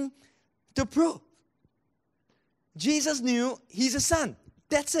nothing to prove. Jesus knew he's a son.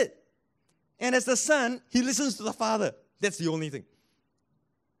 That's it. And as the son, he listens to the Father. That's the only thing.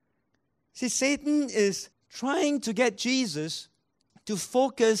 See, Satan is trying to get Jesus to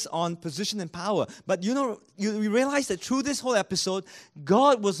focus on position and power. But you realize that through this whole episode,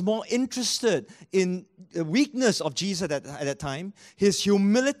 God was more interested in the weakness of Jesus at that time, his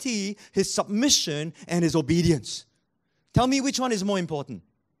humility, his submission, and his obedience. Tell me which one is more important.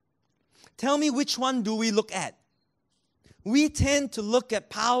 Tell me which one do we look at. We tend to look at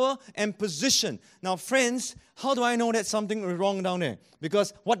power and position. Now, friends, how do I know that something is wrong down there?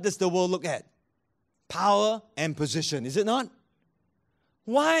 Because what does the world look at? Power and position, is it not?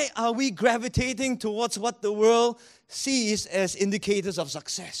 Why are we gravitating towards what the world sees as indicators of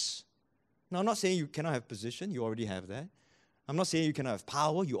success? Now, I'm not saying you cannot have position. You already have that. I'm not saying you cannot have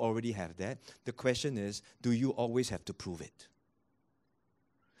power. You already have that. The question is, do you always have to prove it?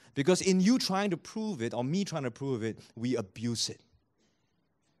 Because in you trying to prove it, or me trying to prove it, we abuse it.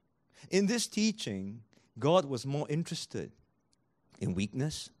 In this teaching, God was more interested in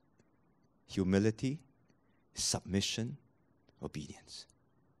weakness, humility, submission, obedience.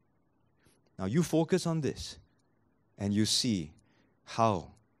 Now you focus on this, and you see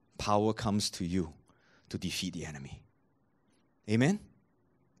how power comes to you to defeat the enemy. Amen?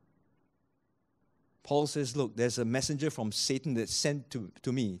 Paul says, look, there's a messenger from Satan that's sent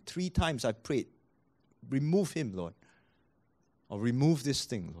to me. 3 times I prayed, remove him, Lord. Or remove this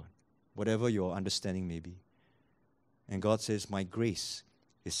thing, Lord. Whatever your understanding may be. And God says, my grace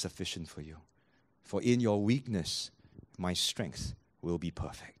is sufficient for you. For in your weakness, my strength will be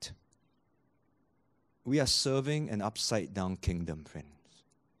perfect. We are serving an upside-down kingdom, friends.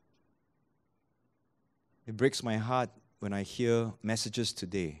 It breaks my heart when I hear messages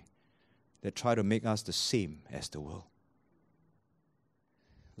today that try to make us the same as the world.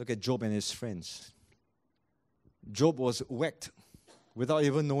 Look at Job and his friends. Job was whacked without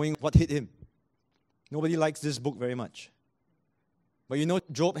even knowing what hit him. Nobody likes this book very much. But you know,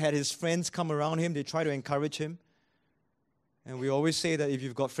 Job had his friends come around him. They try to encourage him. And we always say that if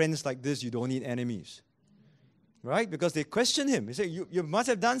you've got friends like this, you don't need enemies. Right? Because they question him. They say, you must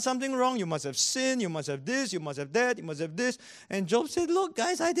have done something wrong. You must have sinned. You must have this. You must have that. You must have this. And Job said, look,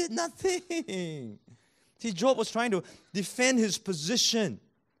 guys, I did nothing. See, Job was trying to defend his position,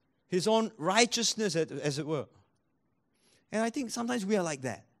 his own righteousness, as it were. And I think sometimes we are like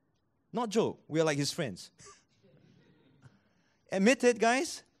that. Not Job. We are like his friends. Admit it,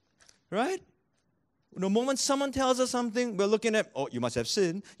 guys. Right? The moment someone tells us something, we're looking at, oh, you must have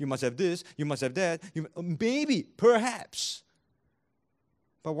sinned, you must have this, you must have that, maybe, perhaps.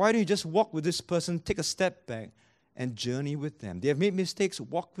 But why don't you just walk with this person, take a step back, and journey with them? They have made mistakes,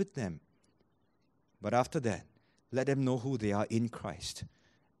 walk with them. But after that, let them know who they are in Christ,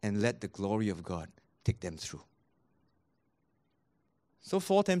 and let the glory of God take them through. So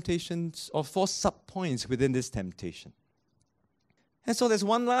 4 temptations, or 4 sub-points within this temptation. And so there's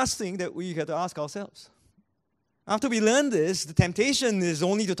one last thing that we have to ask ourselves. After we learn this, the temptation is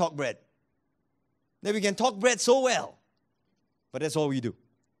only to talk bread. That we can talk bread so well. But that's all we do.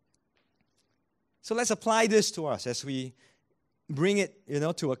 So let's apply this to us as we bring it,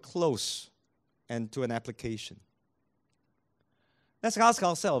 to a close and to an application. Let's ask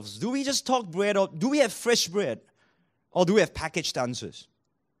ourselves, do we just talk bread, or do we have fresh bread? Or do we have packaged answers?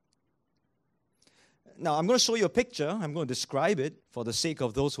 Now, I'm going to show you a picture. I'm going to describe it for the sake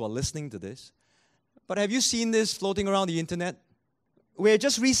of those who are listening to this. But have you seen this floating around the internet? Where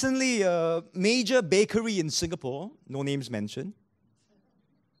just recently a major bakery in Singapore, no names mentioned,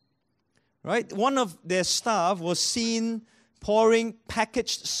 right? One of their staff was seen pouring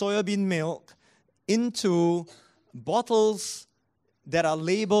packaged soybean milk into bottles that are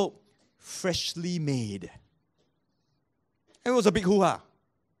labeled freshly made. It was a big hoo-ha.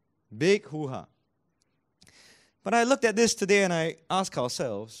 Big hoo-ha. But I looked at this today and I asked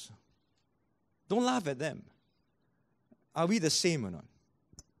ourselves, don't laugh at them. Are we the same or not?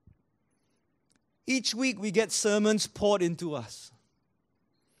 Each week we get sermons poured into us.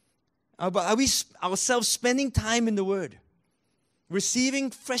 But are we ourselves spending time in the Word?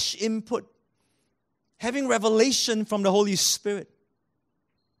 Receiving fresh input? Having revelation from the Holy Spirit?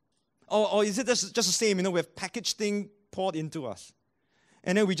 Or is it just the same, we have packaged thing poured into us?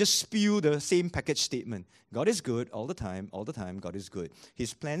 And then we just spew the same package statement. God is good all the time, God is good.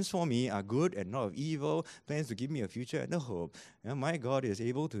 His plans for me are good and not of evil, plans to give me a future and a hope. My God is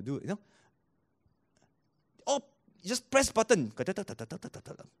able to do, Oh, just press button.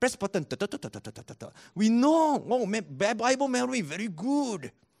 Press button. We know, Bible memory, very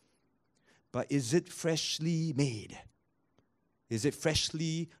good. But is it freshly made? Is it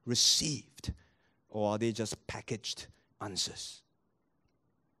freshly received? Or are they just packaged answers?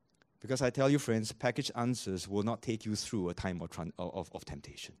 Because I tell you, friends, packaged answers will not take you through a time of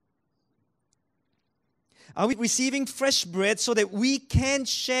temptation. Are we receiving fresh bread so that we can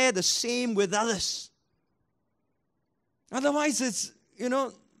share the same with others? Otherwise, it's,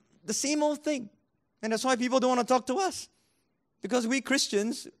 the same old thing. And that's why people don't want to talk to us. Because we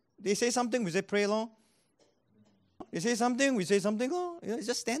Christians, they say something, we say, pray, Lord. They say something, we say something, Lord. It's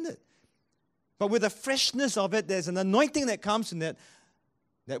just standard. But with the freshness of it, there's an anointing that comes in that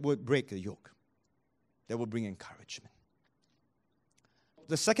would break the yoke, that would bring encouragement.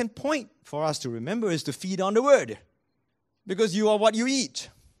 The second point for us to remember is to feed on the Word, because you are what you eat.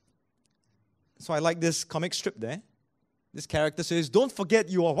 So I like this comic strip there. This character says, don't forget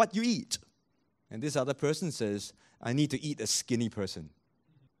you are what you eat. And this other person says, I need to eat a skinny person.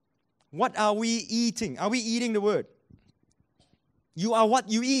 What are we eating? Are we eating the Word? You are what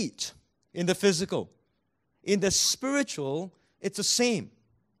you eat in the physical. In the spiritual, it's the same.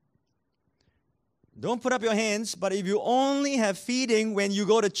 Don't put up your hands, but if you only have feeding when you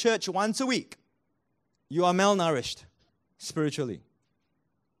go to church once a week, you are malnourished spiritually.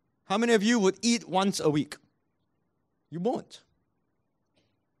 How many of you would eat once a week? You won't.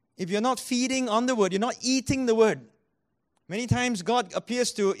 If you're not feeding on the Word, you're not eating the Word Many times God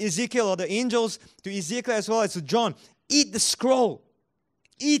appears to Ezekiel, or the angels to Ezekiel as well as to John. Eat the scroll.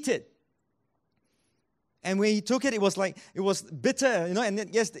 Eat it. And when he took it, it was bitter, and then,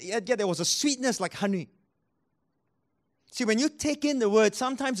 yes, yet there was a sweetness like honey. See, when you take in the word,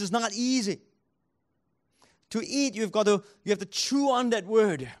 sometimes it's not easy. To eat, you have to chew on that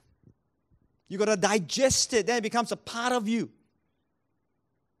word. You've got to digest it. Then it becomes a part of you.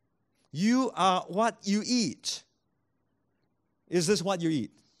 You are what you eat. Is this what you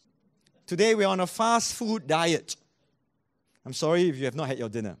eat? Today we're on a fast food diet. I'm sorry if you have not had your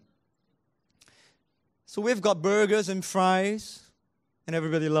dinner. So we've got burgers and fries, and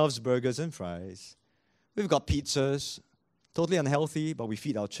everybody loves burgers and fries. We've got pizzas, totally unhealthy, but we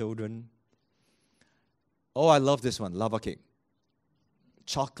feed our children. Oh, I love this one, lava cake.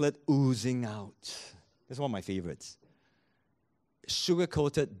 Chocolate oozing out. That's one of my favorites.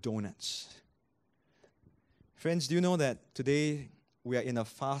 Sugar-coated donuts. Friends, do you know that today we are in a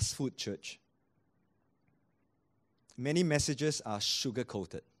fast food church? Many messages are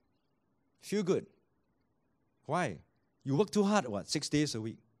sugar-coated. Feel good. Why? You work too hard, 6 days a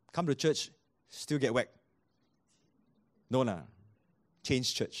week. Come to church, still get whacked. No, nah.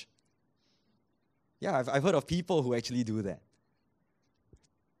 Change church. Yeah, I've heard of people who actually do that.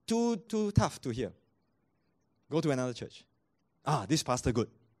 Too tough to hear. Go to another church. This pastor good.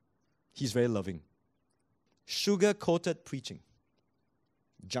 He's very loving. Sugar-coated preaching.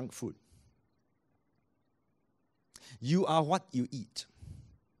 Junk food. You are what you eat.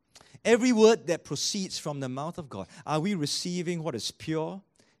 Every word that proceeds from the mouth of God, are we receiving what is pure,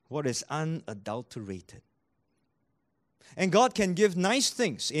 what is unadulterated? And God can give nice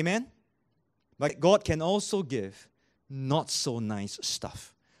things, amen? But God can also give not so nice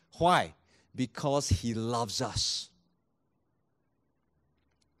stuff. Why? Because He loves us.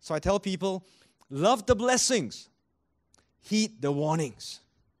 So I tell people, love the blessings, heed the warnings.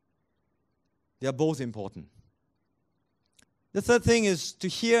 They are both important. The third thing is to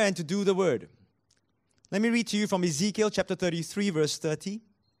hear and to do the word. Let me read to you from Ezekiel chapter 33, verse 30.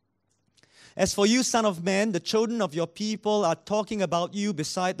 As for you, son of man, the children of your people are talking about you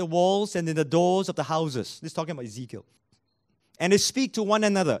beside the walls and in the doors of the houses. This is talking about Ezekiel. And they speak to one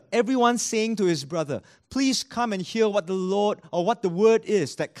another, everyone saying to his brother, please come and hear what the Lord, or what the word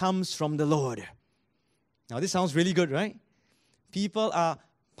is that comes from the Lord. Now this sounds really good, right? People are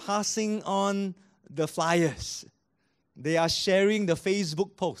passing on the flyers. They are sharing the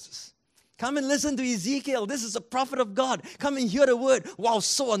Facebook posts. Come and listen to Ezekiel. This is a prophet of God. Come and hear the word. Wow,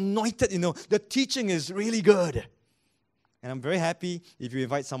 so anointed, The teaching is really good. And I'm very happy if you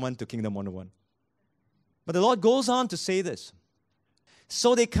invite someone to KINGDOM101. But the Lord goes on to say this.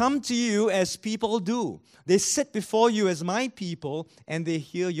 So they come to you as people do. They sit before you as my people, and they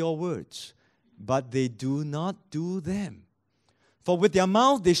hear your words. But they do not do them. For with their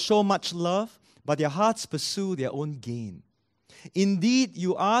mouth they show much love, but their hearts pursue their own gain. Indeed,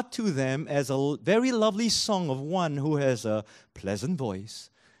 you are to them as a very lovely song of one who has a pleasant voice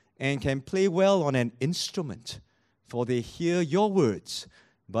and can play well on an instrument, for they hear your words,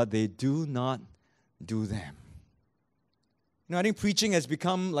 but they do not do them. I think preaching has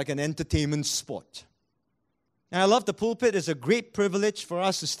become like an entertainment sport. And I love the pulpit. It's a great privilege for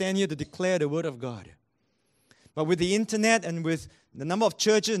us to stand here to declare the Word of God. But with the internet and with the number of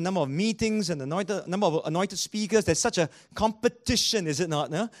churches, the number of meetings, and the number of anointed speakers, there's such a competition, is it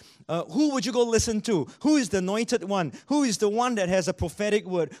not? No? Who would you go listen to? Who is the anointed one? Who is the one that has a prophetic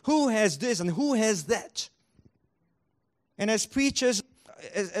word? Who has this and who has that? And as preachers,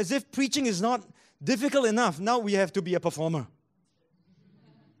 as if preaching is not difficult enough, now we have to be a performer.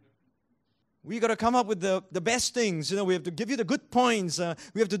 We got to come up with the best things. We have to give you the good points.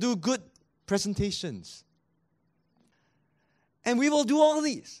 We have to do good presentations. And we will do all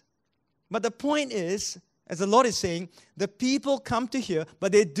these. But the point is, as the Lord is saying, the people come to hear,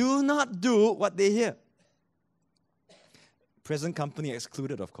 but they do not do what they hear. Present company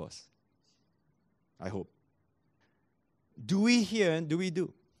excluded, of course. I hope. Do we hear and do we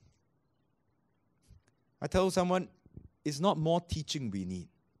do? I tell someone, it's not more teaching we need.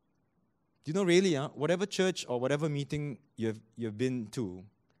 Do you know really, whatever church or whatever meeting you've been to,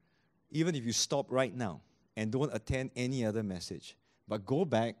 even if you stop right now and don't attend any other message, but go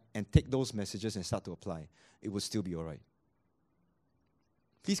back and take those messages and start to apply, it will still be all right.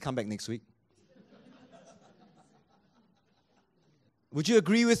 Please come back next week. Would you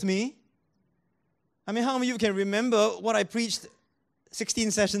agree with me? How many of you can remember what I preached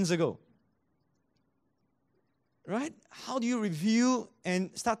 16 sessions ago? Right? How do you review and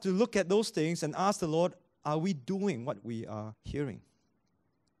start to look at those things and ask the Lord, are we doing what we are hearing?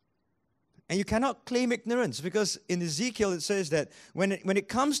 And you cannot claim ignorance, because in Ezekiel it says that when it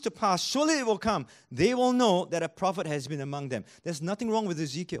comes to pass, surely it will come, they will know that a prophet has been among them. There's nothing wrong with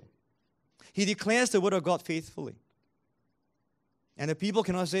Ezekiel. He declares the word of God faithfully. And the people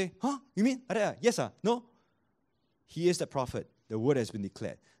cannot say, huh? You mean? Yes, sir. No. He is the prophet. The word has been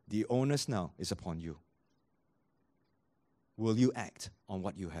declared. The onus now is upon you. Will you act on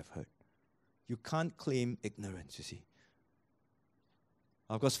what you have heard? You can't claim ignorance, you see.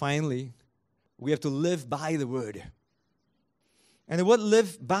 Of course, finally, we have to live by the word. And the word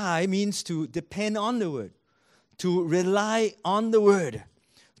live by means to depend on the word, to rely on the word,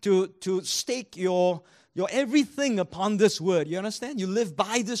 to stake your everything upon this word. You understand? You live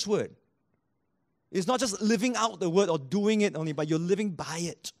by this word. It's not just living out the word or doing it only, but you're living by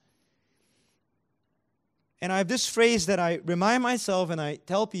it. And I have this phrase that I remind myself and I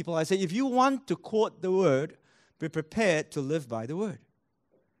tell people, I say, if you want to quote the word, be prepared to live by the word.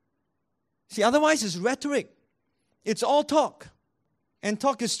 See, otherwise it's rhetoric. It's all talk. And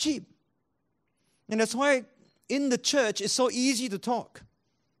talk is cheap. And that's why in the church it's so easy to talk.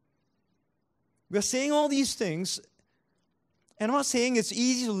 We're saying all these things, and I'm not saying it's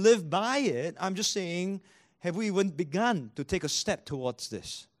easy to live by it. I'm just saying, have we even begun to take a step towards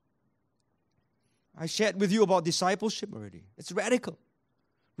this? I shared with you about discipleship already. It's radical.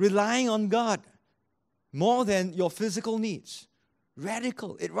 Relying on God more than your physical needs.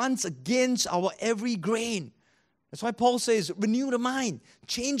 Radical. It runs against our every grain. That's why Paul says, renew the mind.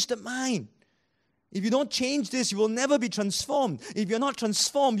 Change the mind. If you don't change this, you will never be transformed. If you're not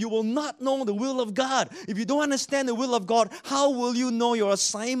transformed, you will not know the will of God. If you don't understand the will of God, how will you know your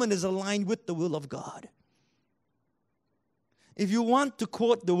assignment is aligned with the will of God? If you want to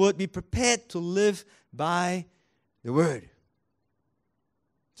quote the word, be prepared to live by the word.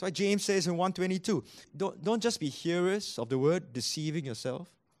 That's why James says in 1:22, don't just be hearers of the word, deceiving yourself,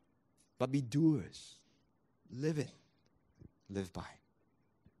 but be doers. Live it. Live by.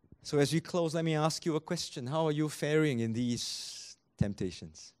 So as we close, let me ask you a question. How are you faring in these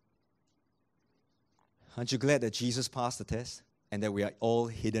temptations? Aren't you glad that Jesus passed the test and that we are all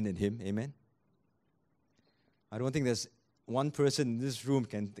hidden in Him? Amen? I don't think there's one person in this room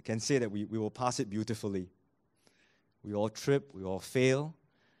can say that we will pass it beautifully. We all trip, we all fail,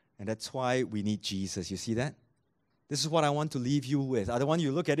 and that's why we need Jesus. You see that? This is what I want to leave you with. I don't want you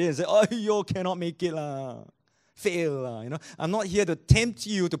to look at it and say, oh, you cannot make it lah. Fail. I'm not here to tempt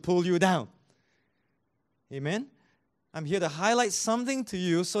you to pull you down. Amen? I'm here to highlight something to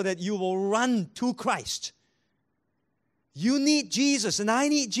you so that you will run to Christ. You need Jesus and I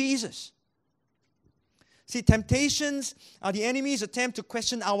need Jesus. See, temptations are the enemy's attempt to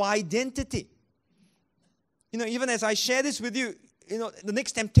question our identity. Even as I share this with you, the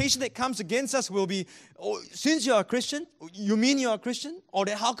next temptation that comes against us will be, oh, since you're a Christian, you mean you're a Christian? Or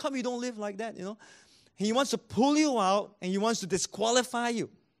that how come you don't live like that, He wants to pull you out and he wants to disqualify you.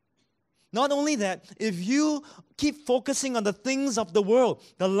 Not only that, if you keep focusing on the things of the world,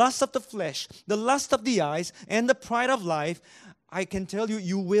 the lust of the flesh, the lust of the eyes, and the pride of life, I can tell you,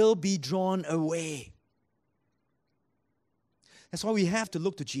 you will be drawn away. That's why we have to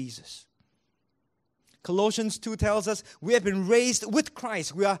look to Jesus. Colossians 2 tells us we have been raised with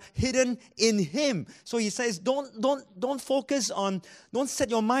Christ. We are hidden in Him. So he says, don't focus on, don't set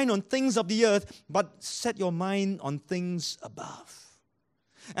your mind on things of the earth, but set your mind on things above.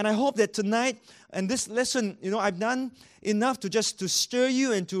 And I hope that tonight, and this lesson, I've done enough to stir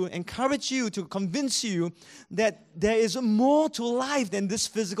you and to encourage you, to convince you that there is more to life than this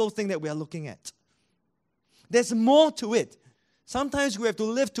physical thing that we are looking at. There's more to it. Sometimes we have to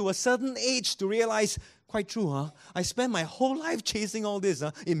live to a certain age to realize, quite true, huh? I spent my whole life chasing all this,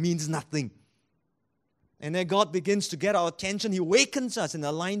 huh? It means nothing. And then God begins to get our attention. He awakens us and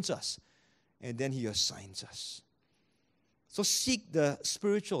aligns us. And then He assigns us. So seek the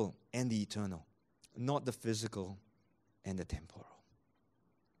spiritual and the eternal, not the physical and the temporal.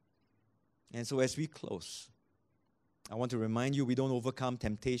 And so as we close, I want to remind you we don't overcome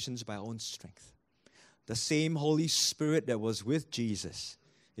temptations by our own strength. The same Holy Spirit that was with Jesus,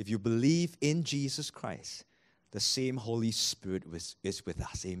 if you believe in Jesus Christ, the same Holy Spirit is with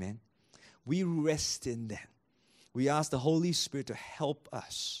us. Amen? We rest in that. We ask the Holy Spirit to help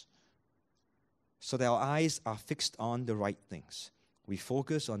us so that our eyes are fixed on the right things. We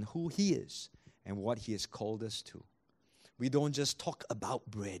focus on who He is and what He has called us to. We don't just talk about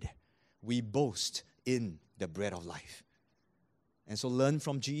bread. We boast in the bread of life. And so learn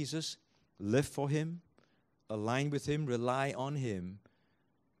from Jesus, live for Him, align with Him, rely on Him,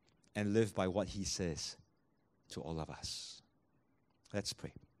 and live by what He says to all of us. Let's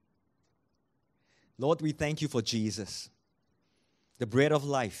pray. Lord, we thank You for Jesus, the bread of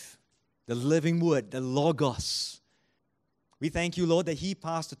life, the living word, the Logos. We thank you, Lord, that he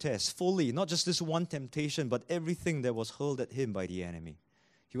passed the test fully, not just this one temptation, but everything that was hurled at him by the enemy.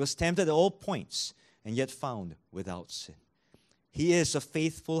 He was tempted at all points and yet found without sin. He is a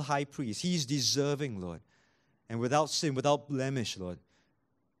faithful high priest. He is deserving, Lord. And without sin, without blemish, Lord,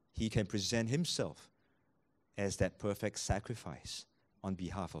 he can present himself as that perfect sacrifice on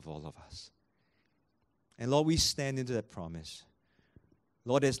behalf of all of us. And Lord, we stand into that promise.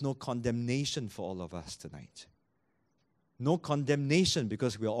 Lord, there's no condemnation for all of us tonight. No condemnation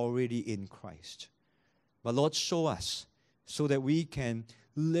because we are already in Christ. But Lord, show us so that we can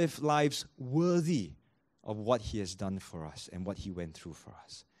live lives worthy of what he has done for us and what he went through for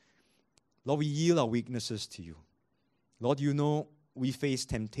us. Lord, we yield our weaknesses to you. Lord, you know we face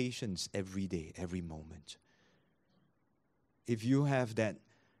temptations every day, every moment. If you have that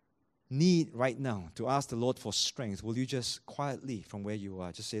need right now to ask the Lord for strength, will you just quietly from where you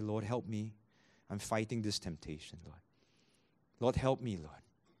are, just say, Lord, help me. I'm fighting this temptation, Lord. Lord, help me, Lord.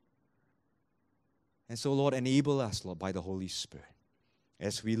 And so, Lord, enable us, Lord, by the Holy Spirit.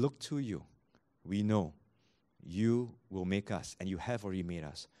 As we look to you, we know you will make us, and you have already made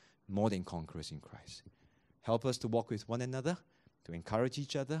us, more than conquerors in Christ. Help us to walk with one another, to encourage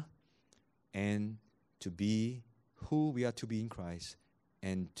each other, and to be who we are to be in Christ,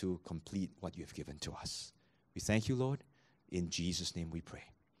 and to complete what you have given to us. We thank you, Lord. In Jesus' name we pray.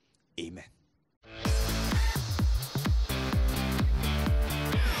 Amen.